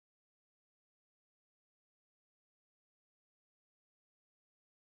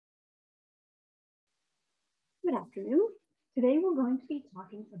Good afternoon. Today we're going to be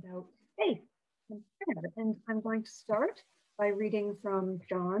talking about faith and prayer, and I'm going to start by reading from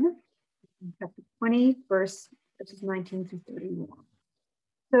John chapter 20, verses 19 through 31.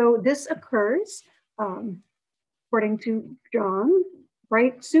 So this occurs, according to John,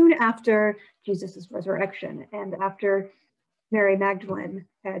 right soon after Jesus' resurrection and after Mary Magdalene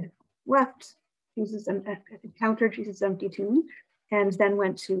had left Jesus and encountered Jesus' empty tomb, and then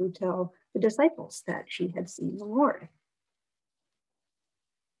went to tell the disciples that she had seen the Lord.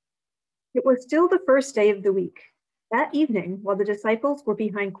 It was still the first day of the week. That evening, while the disciples were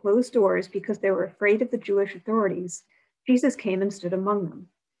behind closed doors because they were afraid of the Jewish authorities, Jesus came and stood among them.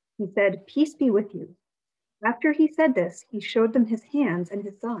 He said, "Peace be with you." After he said this, he showed them his hands and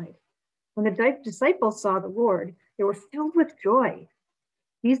his side. When the disciples saw the Lord, they were filled with joy.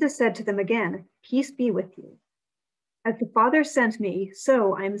 Jesus said to them again, "Peace be with you. As the Father sent me,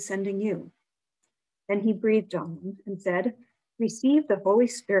 so I am sending you." Then he breathed on them and said, "Receive the Holy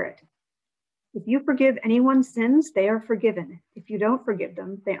Spirit. If you forgive anyone's sins, they are forgiven. If you don't forgive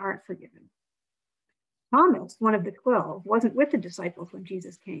them, they aren't forgiven." Thomas, one of the 12, wasn't with the disciples when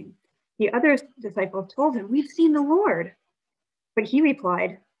Jesus came. The other disciples told him, "We've seen the Lord." But he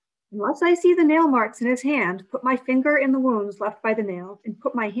replied, "Unless I see the nail marks in his hand, put my finger in the wounds left by the nails, and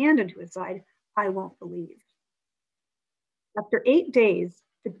put my hand into his side, I won't believe." After 8 days,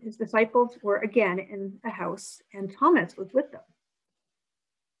 his disciples were again in a house, and Thomas was with them.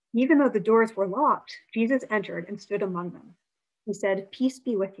 Even though the doors were locked, Jesus entered and stood among them. He said, "Peace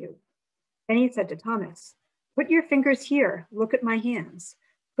be with you." Then he said to Thomas, "Put your fingers here, look at my hands.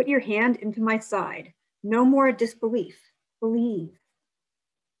 Put your hand into my side. No more disbelief, believe."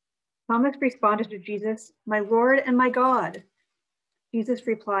 Thomas responded to Jesus, "My Lord and my God." Jesus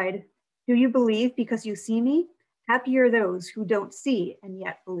replied, "Do you believe because you see me? Happy are those who don't see and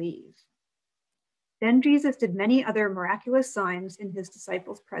yet believe." Then Jesus did many other miraculous signs in his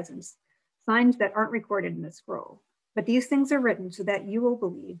disciples' presence, signs that aren't recorded in the scroll. But these things are written so that you will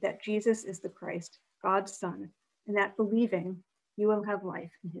believe that Jesus is the Christ, God's Son, and that believing you will have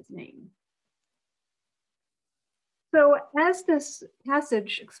life in his name. So as this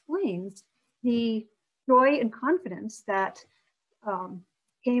passage explains, the joy and confidence that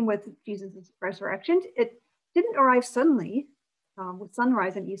came with Jesus' resurrection, it didn't arrive suddenly with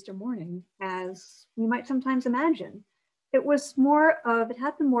sunrise and Easter morning, as we might sometimes imagine. It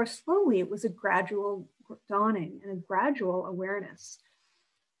happened more slowly. It was a gradual dawning and a gradual awareness.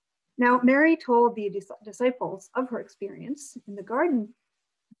 Now, Mary told the disciples of her experience in the garden.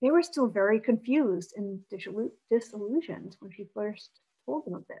 They were still very confused and disillusioned when she first told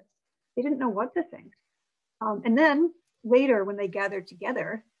them of this. They didn't know what to think. And then later, when they gathered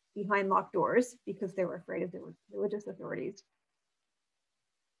together behind locked doors because they were afraid of the religious authorities,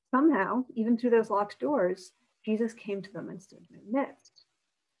 somehow, even through those locked doors, Jesus came to them and stood in their midst.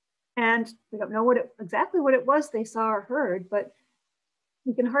 And we don't know exactly what it was they saw or heard, but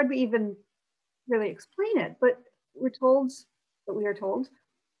we can hardly even really explain it. But we are told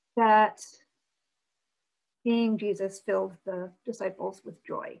that seeing Jesus filled the disciples with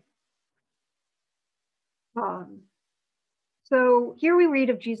joy. So here we read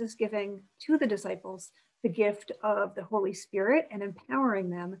of Jesus giving to the disciples the gift of the Holy Spirit and empowering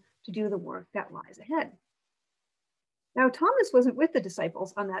them to do the work that lies ahead. Now, Thomas wasn't with the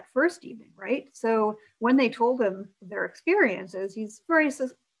disciples on that first evening, right? So when they told him their experiences, he's very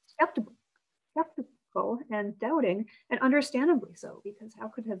skeptical and doubting, and understandably so, because how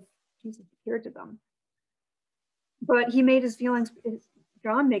could have Jesus appeared to them? But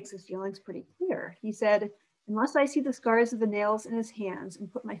John makes his feelings pretty clear. He said, "Unless I see the scars of the nails in his hands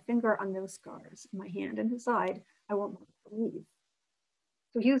and put my finger on those scars, my hand in his side, I won't believe."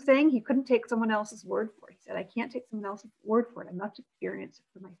 So he was saying he couldn't take someone else's word for it. He said, "I can't take someone else's word for it. I must experience it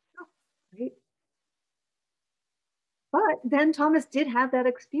for myself," right? But then Thomas did have that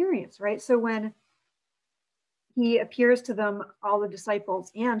experience, right? So when he appears to them, all the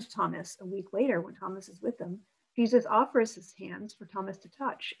disciples and Thomas, a week later when Thomas is with them, Jesus offers his hands for Thomas to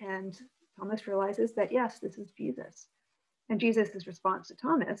touch. And Thomas realizes that, yes, this is Jesus. And Jesus' response to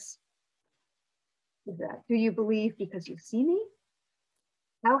Thomas is that, "Do you believe because you see me?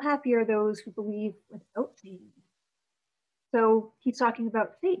 How happy are those who believe without seeing me?" So he's talking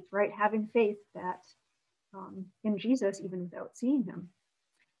about faith, right? Having faith that in Jesus, even without seeing him.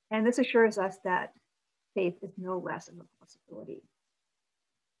 And this assures us that faith is no less of a possibility.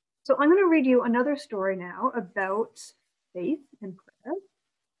 So I'm going to read you another story now about faith and prayer.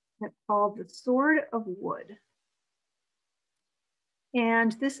 It's called The Sword of Wood.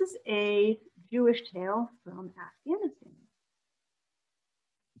 And this is a Jewish tale from Afghanistan.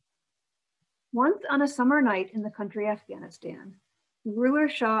 Once on a summer night in the country Afghanistan, the ruler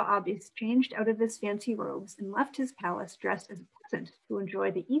Shah Abis changed out of his fancy robes and left his palace dressed as a peasant to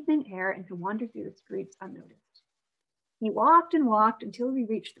enjoy the evening air and to wander through the streets unnoticed. He walked and walked until he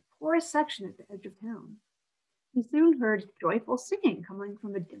reached the poorest section at the edge of town. He soon heard joyful singing coming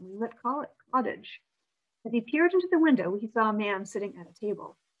from a dimly lit cottage. As he peered into the window, he saw a man sitting at a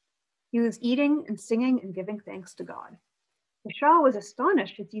table. He was eating and singing and giving thanks to God. The Shah was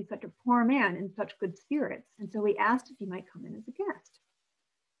astonished to see such a poor man in such good spirits, and so he asked if he might come in as a guest.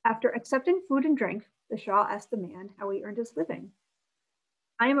 After accepting food and drink, the Shah asked the man how he earned his living.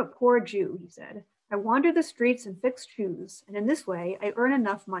 "I am a poor Jew," he said. "I wander the streets and fix shoes, and in this way I earn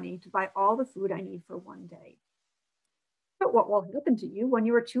enough money to buy all the food I need for one day." "But what will happen to you when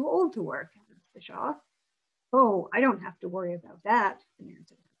you are too old to work?" asked the Shah. "Oh, I don't have to worry about that," the man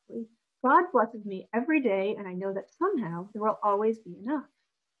said happily. "God blesses me every day, and I know that somehow there will always be enough."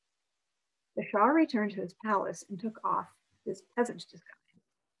 The Shah returned to his palace and took off his peasant disguise.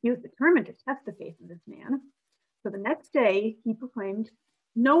 He was determined to test the faith of this man. So the next day he proclaimed,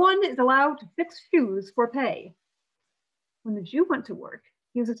 "No one is allowed to fix shoes for pay." When the Jew went to work,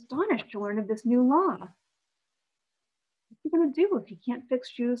 he was astonished to learn of this new law. What's he going to do if he can't fix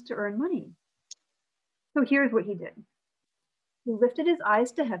shoes to earn money? So here's what he did. He lifted his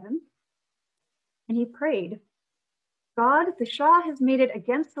eyes to heaven and he prayed, "God, the Shah has made it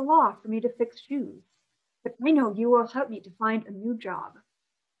against the law for me to fix shoes, but I know you will help me to find a new job."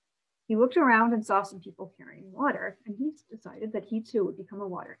 He looked around and saw some people carrying water, and he decided that he too would become a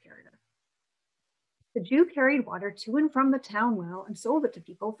water carrier. The Jew carried water to and from the town well and sold it to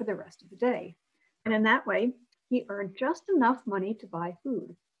people for the rest of the day. And in that way, he earned just enough money to buy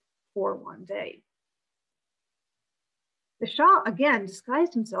food for one day. The Shah again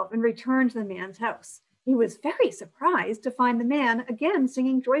disguised himself and returned to the man's house. He was very surprised to find the man again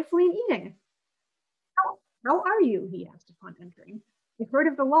singing joyfully and eating. How are you?" he asked upon entering. "I heard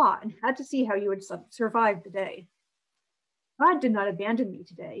of the law and had to see how you would survive the day." "God did not abandon me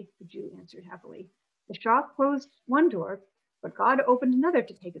today," the Jew answered happily. "The Shah closed one door, but God opened another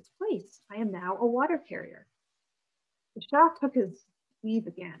to take its place. I am now a water carrier." The Shah took his leave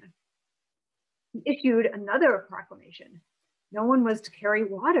again. He issued another proclamation. No one was to carry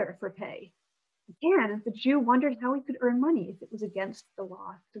water for pay. Again, the Jew wondered how he could earn money if it was against the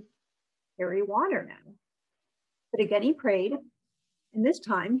law to carry water now. But again he prayed, and this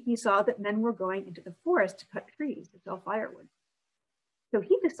time he saw that men were going into the forest to cut trees to sell firewood. So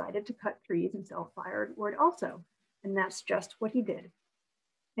he decided to cut trees and sell firewood also, and that's just what he did.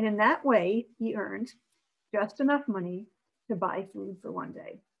 And in that way, he earned just enough money to buy food for one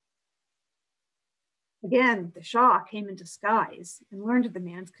day. Again, the Shah came in disguise and learned of the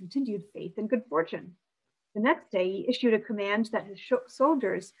man's continued faith and good fortune. The next day, he issued a command that his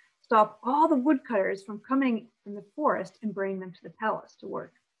soldiers stop all the woodcutters from coming from the forest and bringing them to the palace to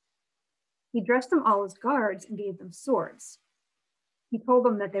work. He dressed them all as guards and gave them swords. He told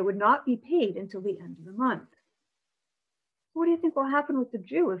them that they would not be paid until the end of the month. What do you think will happen with the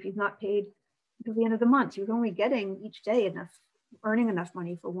Jew if he's not paid until the end of the month? He was only getting each day earning enough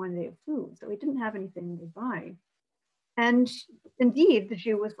money for one day of food, so he didn't have anything to buy. And indeed, the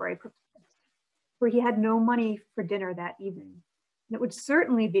Jew was very perplexed, for he had no money for dinner that evening. And it would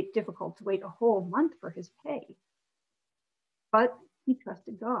certainly be difficult to wait a whole month for his pay. But he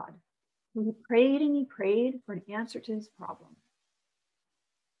trusted God. So he prayed and he prayed for an answer to his problem.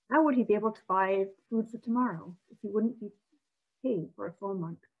 How would he be able to buy food for tomorrow if he wouldn't be paid for a full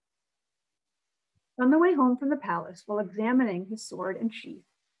month? On the way home from the palace, while examining his sword and sheath,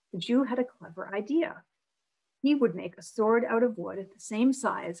 the Jew had a clever idea. He would make a sword out of wood the same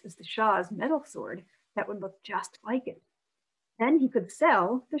size as the Shah's metal sword that would look just like it. Then he could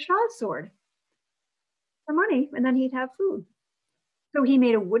sell the Shah's sword for money, and then he'd have food. So he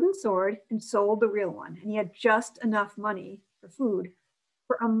made a wooden sword and sold the real one, and he had just enough money for food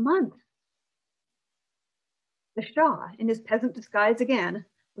for a month. The Shah, in his peasant disguise again,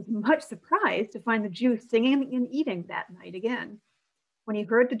 was much surprised to find the Jew singing and eating that night again. When he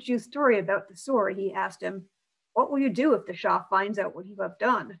heard the Jew's story about the sword, he asked him, "What will you do if the Shah finds out what you have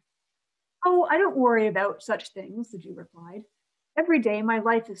done?" "Oh, I don't worry about such things," the Jew replied. "Every day my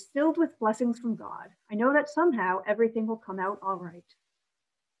life is filled with blessings from God. I know that somehow everything will come out all right."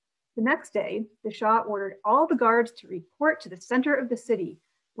 The next day, the Shah ordered all the guards to report to the center of the city,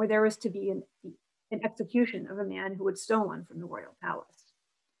 where there was to be an execution of a man who had stolen from the royal palace.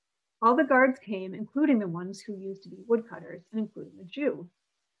 All the guards came, including the ones who used to be woodcutters, and including the Jew.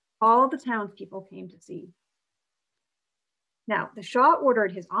 All the townspeople came to see. Now, the Shah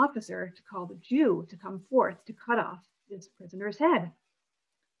ordered his officer to call the Jew to come forth to cut off this prisoner's head.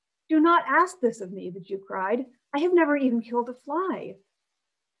 Do not ask this of me, the Jew cried. I have never even killed a fly.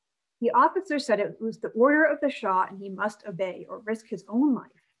 The officer said it was the order of the Shah and he must obey or risk his own life.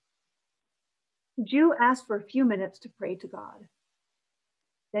 The Jew asked for a few minutes to pray to God.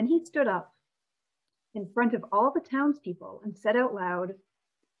 Then he stood up in front of all the townspeople and said out loud,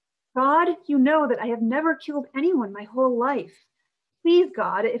 God, you know that I have never killed anyone my whole life. Please,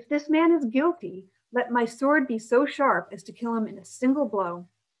 God, if this man is guilty, let my sword be so sharp as to kill him in a single blow.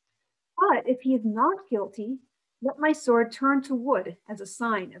 But if he is not guilty, let my sword turn to wood as a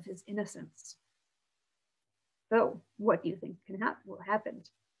sign of his innocence. So, what do you think will happen?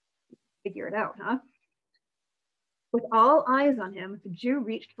 Figure it out, huh? With all eyes on him, the Jew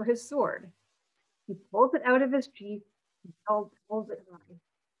reached for his sword. He pulls it out of his sheath and holds it high.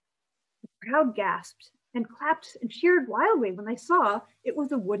 The crowd gasped and clapped and cheered wildly when they saw it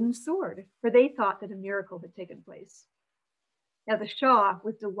was a wooden sword, for they thought that a miracle had taken place. Now the Shah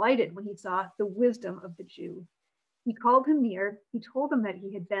was delighted when he saw the wisdom of the Jew. He called him near. He told him that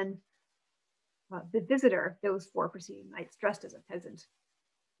he had been the visitor those 4 preceding nights, dressed as a peasant.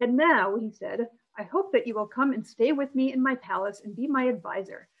 And now, he said, I hope that you will come and stay with me in my palace and be my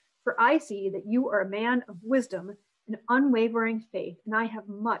advisor, for I see that you are a man of wisdom and unwavering faith, and I have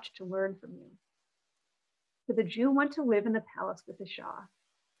much to learn from you. So the Jew went to live in the palace with the Shah.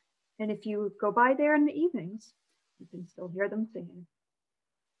 And if you go by there in the evenings, you can still hear them singing.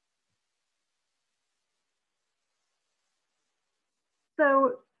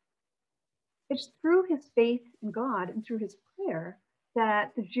 So it's through his faith in God and through his prayer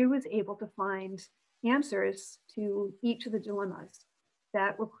that the Jew is able to find answers to each of the dilemmas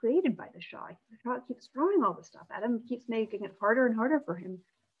that were created by the Shah. The Shah keeps throwing all this stuff at him, keeps making it harder and harder for him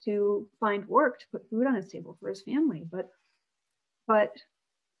to find work, to put food on his table for his family. But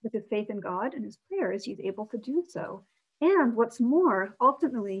with his faith in God and his prayers, he's able to do so. And what's more,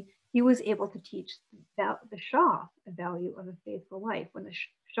 ultimately, he was able to teach the Shah the value of a faithful life. When the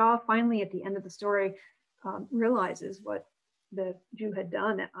Shah finally, at the end of the story, realizes what the Jew had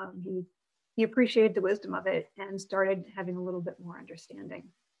done, he appreciated the wisdom of it and started having a little bit more understanding.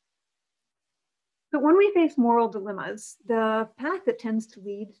 But when we face moral dilemmas, the path that tends to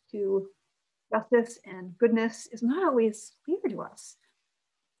lead to justice and goodness is not always clear to us.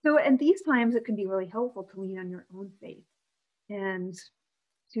 So at these times, it can be really helpful to lean on your own faith and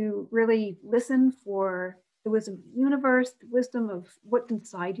to really listen for the wisdom of the universe, the wisdom of what's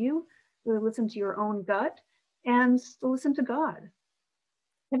inside you, really listen to your own gut, and to listen to God.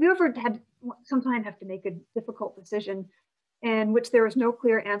 Have you ever had sometime have to make a difficult decision in which there is no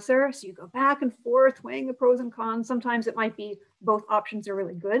clear answer? So you go back and forth, weighing the pros and cons. Sometimes it might be both options are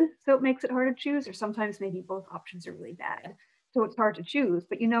really good, so it makes it hard to choose, or sometimes maybe both options are really bad, so it's hard to choose,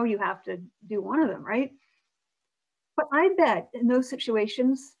 but you know you have to do one of them, right? But I bet in those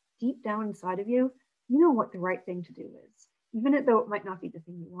situations, deep down inside of you, you know what the right thing to do is. Even though it might not be the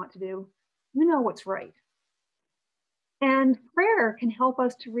thing you want to do, you know what's right. And prayer can help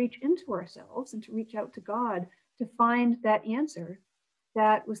us to reach into ourselves and to reach out to God to find that answer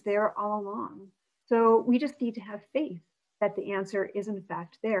that was there all along. So we just need to have faith that the answer is in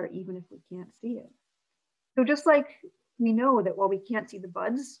fact there, even if we can't see it. So just like we know that while we can't see the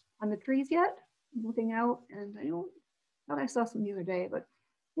buds on the trees yet, I'm looking out and thought I saw some the other day, but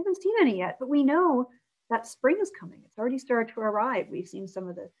we haven't seen any yet. But we know that spring is coming. It's already started to arrive. We've seen some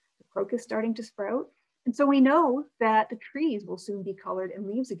of the crocus starting to sprout. And so we know that the trees will soon be colored in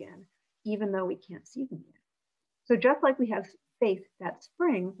leaves again, even though we can't see them yet. So just like we have faith that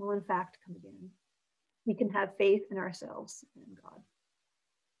spring will in fact come again, we can have faith in ourselves and in God.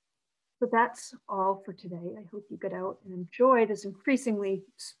 So that's all for today. I hope you get out and enjoy this increasingly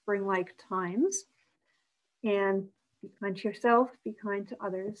spring-like times. And be kind to yourself, be kind to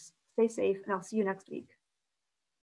others, stay safe, and I'll see you next week.